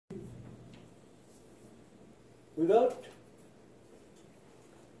Without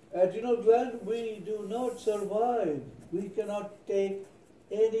adrenal gland, we do not survive. We cannot take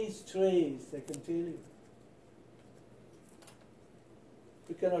any strays, I can tell you.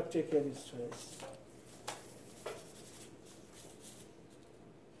 We cannot take any strays.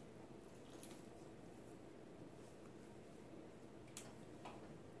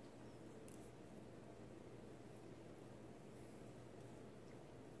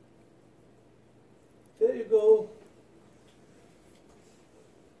 There you go.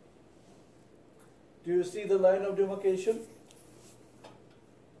 Do you see the line of demarcation?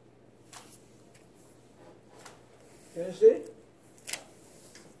 Can you see?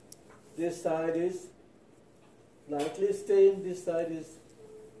 This side is lightly stained, this side is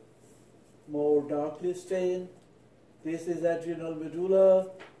more darkly stained. This is adrenal medulla.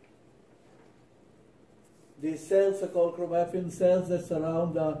 These cells are called chromaffin cells that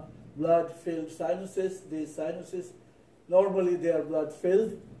surround the blood-filled sinuses. These sinuses, normally they are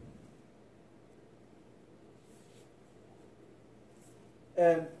blood-filled.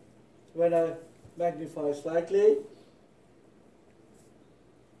 And when I magnify slightly,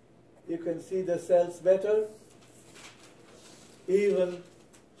 you can see the cells better, even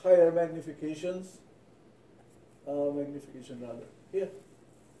higher magnification rather. Here,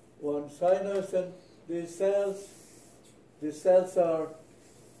 one sinus, and these cells are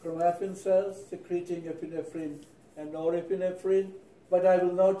chromaffin cells secreting epinephrine and norepinephrine, but I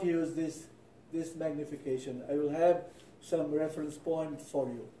will not use this magnification. I will have some reference point for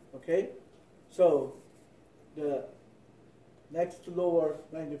you, okay? So, the next lower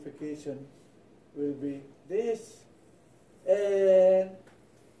magnification will be this, and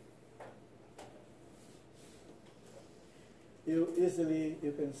you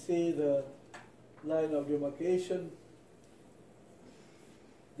can see the line of demarcation.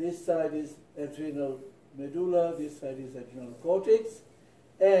 This side is adrenal medulla, this side is adrenal cortex,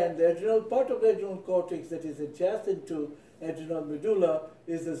 and the adrenal part of the adrenal cortex that is adjacent to adrenal medulla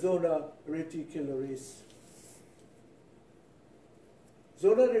is the zona reticularis.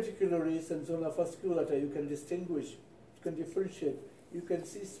 Zona reticularis and zona fasciculata you can distinguish, you can differentiate, you can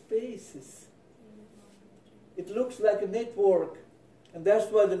see spaces. It looks like a network, and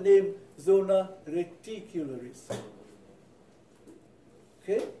that's why the name zona reticularis.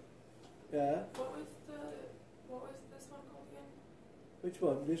 Okay? Yeah. What was this one called again? Which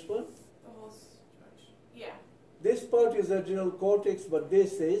one? This one? The whole stretch. Yeah. This part is adrenal cortex, but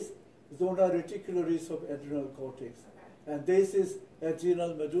this is zona reticularis of adrenal cortex. Okay. And this is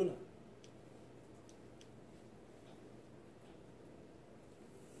adrenal medulla.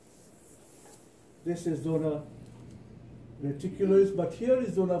 This is zona reticularis, but here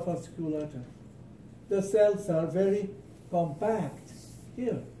is zona fasciculata. The cells are very compact.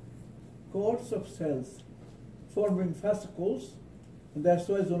 Here, cords of cells forming fascicles, and that's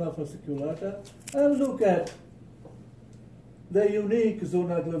why zona fasciculata. And look at the unique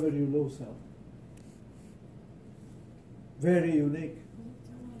zona glomerulosa. Very unique.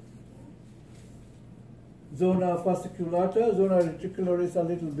 Zona fasciculata, zona reticularis a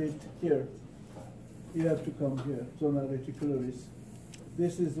little bit here. You have to come here, zona reticularis.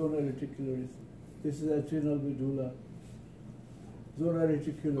 This is zona reticularis. This is adrenal medulla. Zona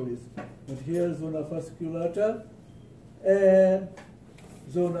reticularis. But here zona fasciculata and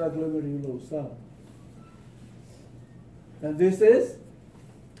zona glomerulosa. And this is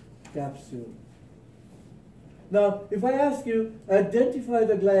capsule. Now, if I ask you, identify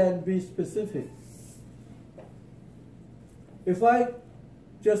the gland, be specific. If I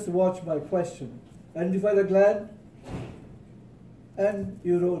just watch my question, identify the gland, and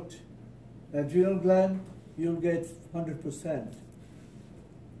you wrote adrenal gland, you'll get 100%.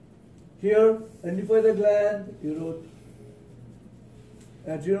 Here, identify the gland, you wrote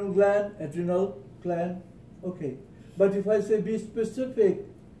adrenal gland, okay. But if I say be specific,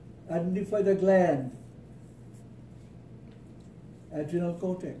 identify the gland, adrenal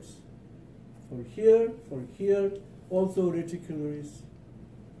cortex. For here, also reticularis.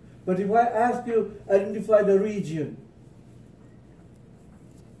 But if I ask you, identify the region,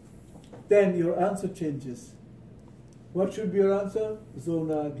 then your answer changes. What should be your answer?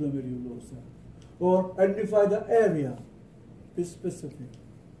 Zona glomerulosa. Or identify the area, be specific.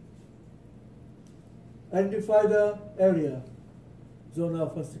 Identify the area, zona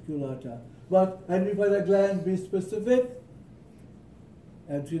fasciculata. But identify the gland, be specific,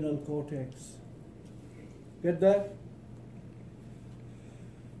 adrenal cortex. Get that?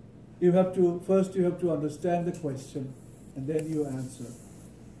 First you have to understand the question, and then you answer.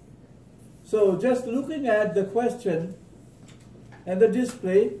 So just looking at the question and the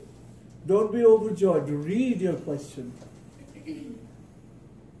display, Don't be overjoyed. Read your question.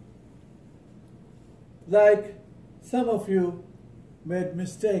 Like some of you made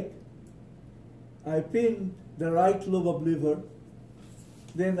mistake. I pinned the right lobe of liver.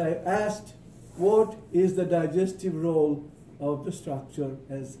 Then I asked, what is the digestive role of the structure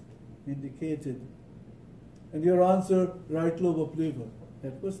as indicated? And your answer, right lobe of liver.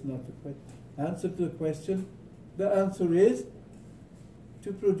 That was not the answer to the question. The answer is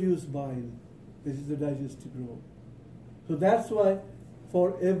to produce bile. This is the digestive role. So that's why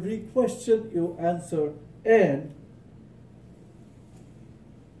for every question you answer and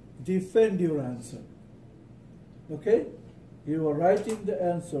defend your answer. Okay? You are writing the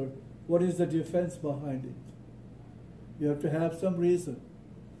answer. What is the defense behind it? You have to have some reason.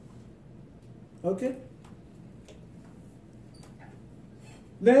 Okay?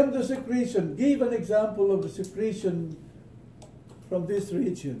 Name the secretion. Give an example of the secretion from this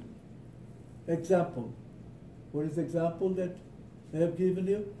region. Example. What is the example that I have given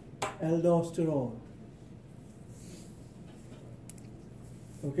you? Aldosterone.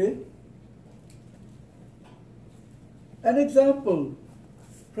 Okay? An example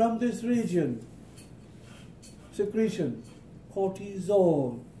from this region. Secretion.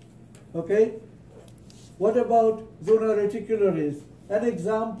 Cortisol. Okay? What about zona reticularis? An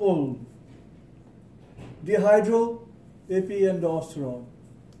example. Dehydroepiandrosterone.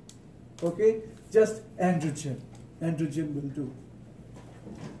 Okay? Just androgen. Androgen will do.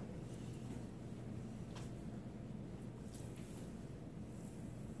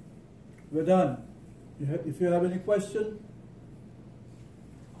 We're done. If you have any question,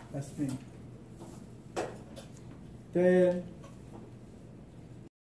 ask me. 10,